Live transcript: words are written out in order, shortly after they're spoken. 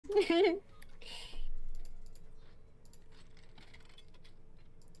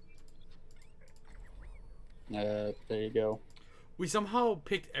There you go. We somehow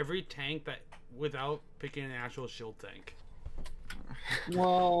picked every tank that without picking an actual shield tank.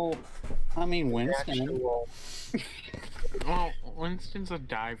 Well, I mean, Winston. Well, Winston's a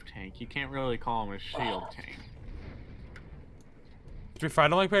dive tank. You can't really call him a shield tank. To be fair, I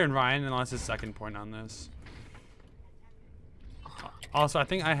don't like playing Ryan unless it's second point on this. Also, I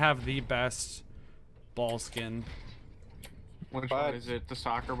think I have the best ball skin. Which one is it? The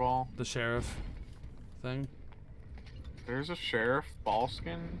soccer ball? The sheriff thing. There's a sheriff ball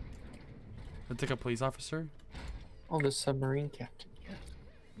skin? It's like a police officer. Oh, the submarine captain.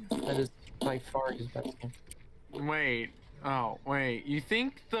 Yeah. That is by far his best skin. Wait. Oh, wait. You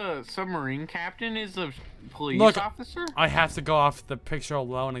think the submarine captain is a police officer? I have to go off the picture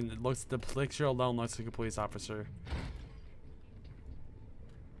alone, and the picture alone looks like a police officer.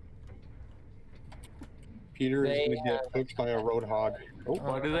 Peter is going to get hooked by a roadhog. Oh,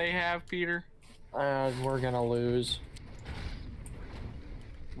 what do they have, Peter? We're gonna lose.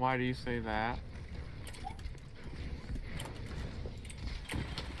 Why do you say that?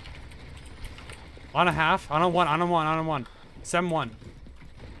 On a half, on a one, on a one, on a one. 7-1.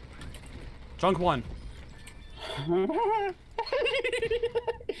 Drunk 1.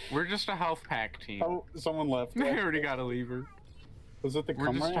 We're just a health pack team. Oh, someone left. They already got a lever. Was it the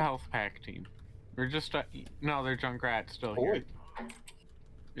We're just a health pack team. We're just a... No, they're Junkrat still here.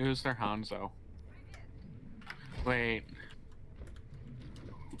 It was their Hanzo. Wait.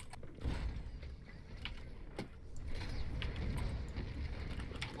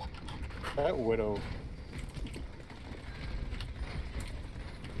 That Widow.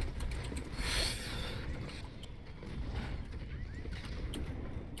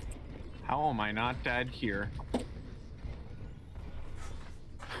 How am I not dead here?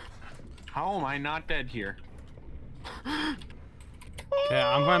 How am I not dead here? Okay,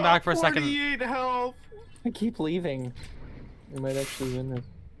 I'm going back for a second. 48 health! I keep leaving. We might actually win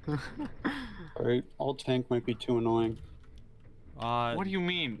this. Alright, alt tank might be too annoying. What do you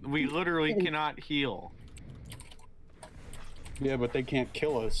mean? We literally cannot heal. Yeah, but they can't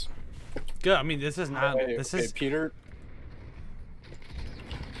kill us. Good. I mean, this is not. This is Peter.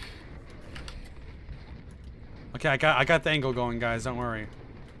 Okay, I got the angle going, guys. Don't worry.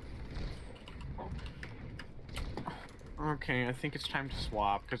 Okay, I think it's time to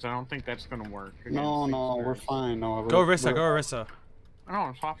swap because I don't think that's gonna work. No, we're fine. No, go Orisa, go Orisa. No,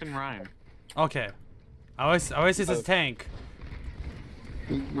 I'm swapping Ryan. Okay. I always use this tank.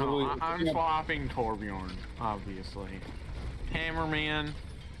 No, I'm swapping Torbjorn, obviously. Hammerman,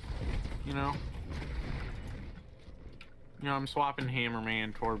 you know. You know, I'm swapping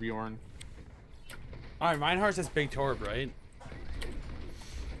Hammerman, Torbjorn. Alright, Reinhardt's this big Torb, right?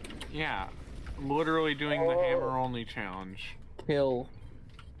 Yeah. I'm literally doing the hammer only challenge. Kill.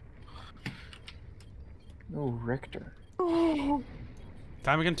 Oh, Richter.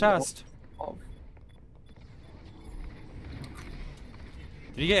 Time we can test. Oh.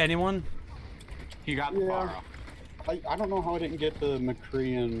 Did you get anyone? He got the Farah. I don't know how I didn't get the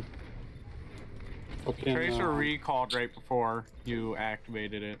McCree and fucking, Tracer recalled right before you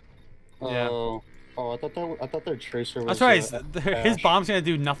activated it. Yeah. Oh, I thought their Tracer was. That's right. His bomb's gonna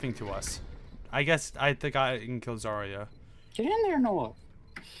do nothing to us. I guess I think I can kill Zarya. Get in there, Noah.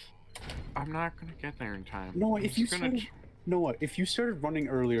 I'm not gonna get there in time. Noah, if you started running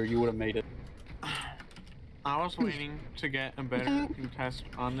earlier, you would have made it. I was waiting to get a better contest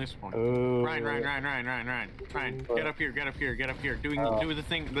on this one. Ryan, get up here, get up here, get up here. Do the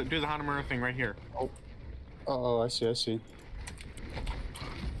thing, do the Hanamura thing right here. Oh, I see.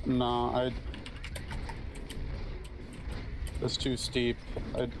 No, that's too steep.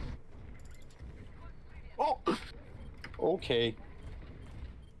 Oh! Okay.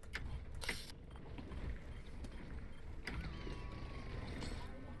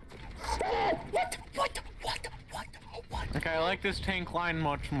 What? Okay, I like this tank line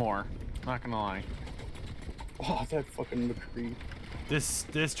much more. Not gonna lie. Oh, that fucking McCree.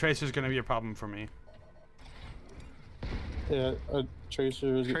 This Tracer's gonna be a problem for me. Yeah,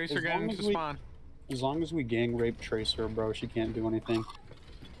 Tracer. Tracer getting to spawn. As long as we gang rape Tracer, bro, she can't do anything.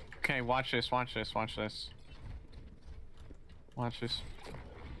 Okay, watch this. Watch this.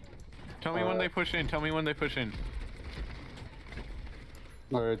 Tell me when they push in.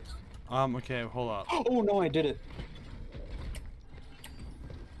 Alright. Okay, hold up. Oh no, I did it.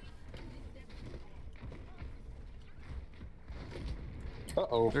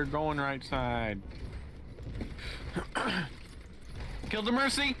 Uh-oh. They're going right side. Kill the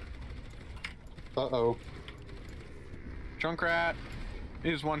Mercy! Uh-oh. Junkrat!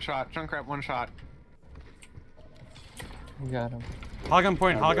 It is one shot. Junkrat, one shot. We got him. Hog on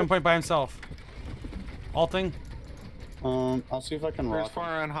point by himself. Alting. I'll see if I can There's rock.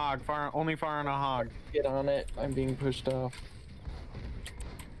 far on hog. Only far on a hog. Get on it. I'm being pushed off.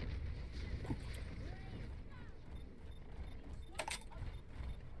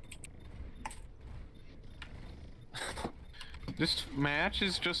 This match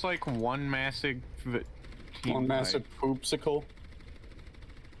is just like one massive team One massive fight. poopsicle.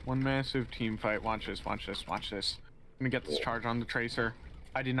 One massive team fight. Watch this, watch this, watch this. I'm gonna get this charge on the tracer.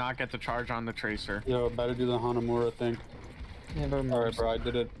 I did not get the charge on the tracer. Yo, better do the Hanamura thing. Yeah, but Alright, bro, I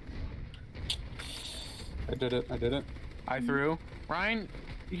did it. I did it. I threw. Ryan,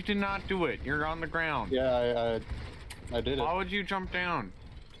 you did not do it. You're on the ground. Yeah, I did it. Why would you jump down?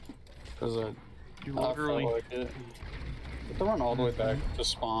 Because You I literally. felt like it. You have to run all the way back to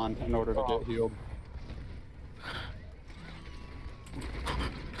spawn in order to get healed.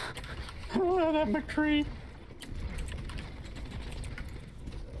 Oh, that McCree.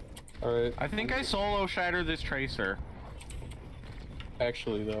 Alright. I think I solo shattered this tracer.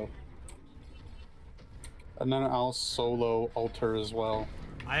 Actually, though. And then I'll solo alter as well.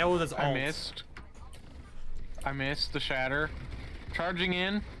 I owe this alt. I missed the shatter. Charging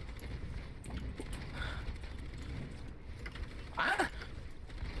in. Ah!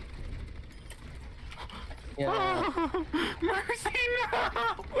 Yeah. Mercy,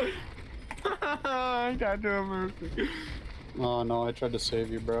 no! I got to a mercy. Oh no, I tried to save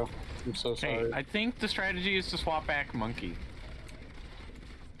you, bro. I'm so Hey, sorry. I think the strategy is to swap back monkey.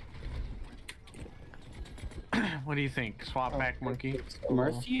 What do you think? Swap back monkey?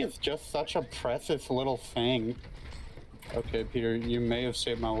 Mercy is just such a precious little thing. Okay, Peter, you may have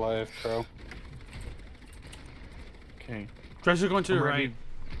saved my life, bro. Okay. Tracer going to I'm the ready. right.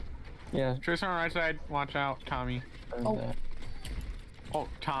 Yeah. Tracer on the right side. Watch out, Tommy. Oh. That. Oh,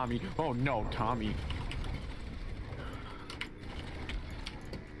 Tommy. Oh no, Tommy.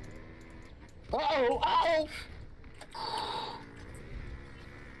 Oh!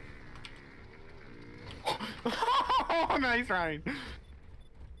 Oh, nice, Ryan.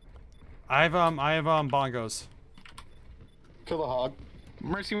 I have bongos. Kill the hog.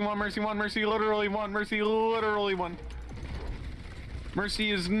 Mercy one, mercy one, mercy literally one, mercy literally one.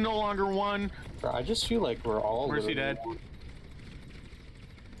 Mercy is no longer one. Bro, I just feel like we're all Mercy literally dead. one.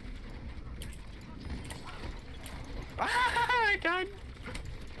 Ah, I died.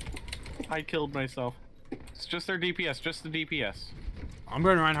 I killed myself. It's just their DPS, just the DPS. I'm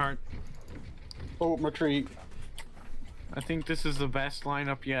going Reinhardt. Oh, McCree. I think this is the best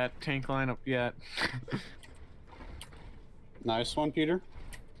lineup yet, tank lineup yet. Nice one, Peter.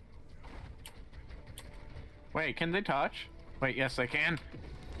 Wait, can they touch? Wait, yes, they can.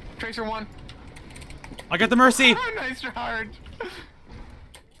 Tracer one. I got the mercy. Nice charge.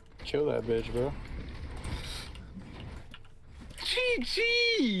 Kill that bitch, bro.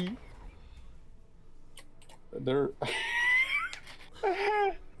 GG. They're...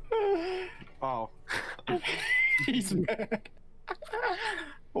 Oh. He's mad.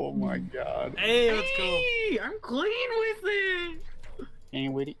 Oh my god. Hey, let's go. Hey, I'm clean with it.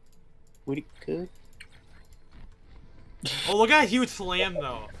 Ain't Woody good? Oh, look at that huge slam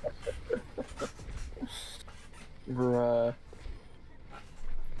though. Bruh.